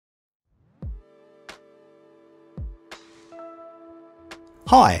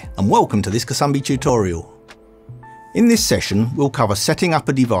Hi and welcome to this Kasambi tutorial. In this session we'll cover setting up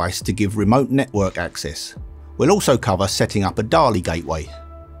a device to give remote network access. We'll also cover setting up a DALI gateway.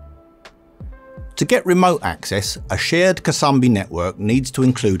 To get remote access, a shared Kasambi network needs to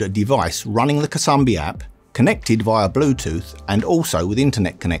include a device running the Kasambi app, connected via Bluetooth and also with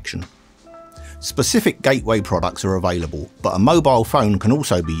internet connection. Specific gateway products are available, but a mobile phone can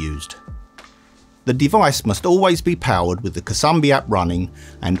also be used. The device must always be powered with the Kasambi app running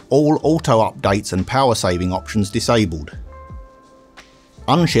and all auto updates and power saving options disabled.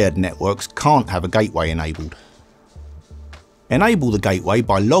 Unshared networks can't have a gateway enabled. Enable the gateway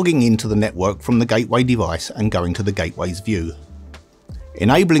by logging into the network from the gateway device and going to the gateway's view.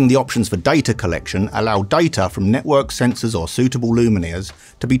 Enabling the options for data collection allow data from network sensors or suitable luminaires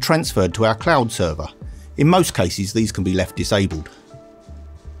to be transferred to our cloud server. In most cases these can be left disabled.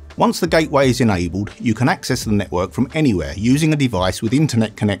 Once the gateway is enabled, you can access the network from anywhere using a device with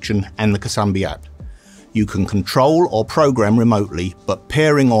internet connection and the Kasambi app. You can control or program remotely, but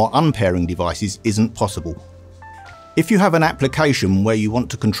pairing or unpairing devices isn't possible. If you have an application where you want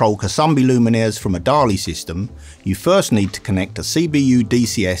to control Kasambi luminaires from a DALI system, you first need to connect a CBU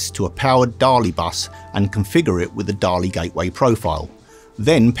DCS to a powered DALI bus and configure it with the DALI gateway profile.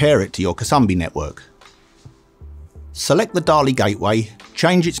 Then pair it to your Kasambi network. Select the DALI gateway,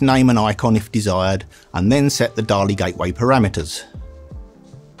 change its name and icon if desired, and then set the DALI gateway parameters.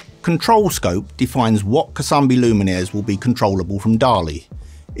 Control scope defines what Kasambi luminaires will be controllable from DALI.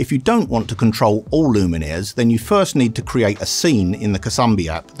 If you don't want to control all luminaires, then you first need to create a scene in the Kasambi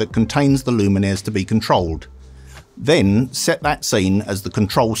app that contains the luminaires to be controlled. Then set that scene as the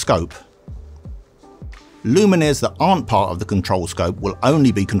control scope. Luminaires that aren't part of the control scope will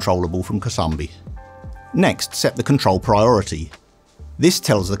only be controllable from Kasambi. Next, set the control priority. This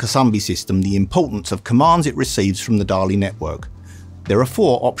tells the Kasambi system the importance of commands it receives from the DALI network. There are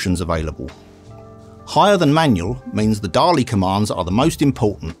 4 options available. Higher than manual means the DALI commands are the most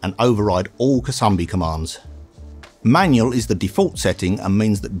important and override all Kasambi commands. Manual is the default setting and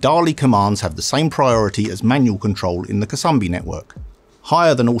means that DALI commands have the same priority as manual control in the Kasambi network.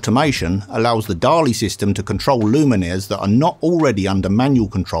 Higher than automation allows the DALI system to control luminaires that are not already under manual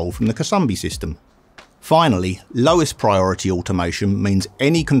control from the Kasambi system. Finally, lowest priority automation means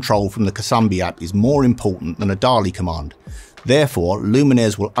any control from the Kasambi app is more important than a DALI command. Therefore,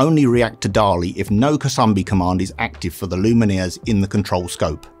 luminaires will only react to DALI if no Kasambi command is active for the luminaires in the control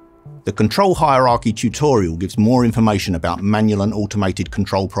scope. The control hierarchy tutorial gives more information about manual and automated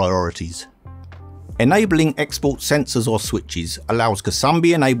control priorities. Enabling export sensors or switches allows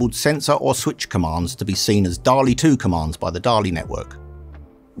Kasambi enabled sensor or switch commands to be seen as DALI2 commands by the DALI network.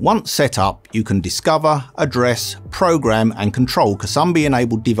 Once set up, you can discover, address, program and control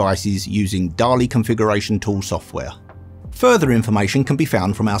Kasambi-enabled devices using DALI configuration tool software. Further information can be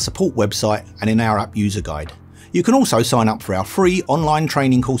found from our support website and in our app user guide. You can also sign up for our free online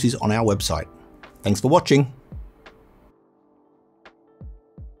training courses on our website. Thanks for watching.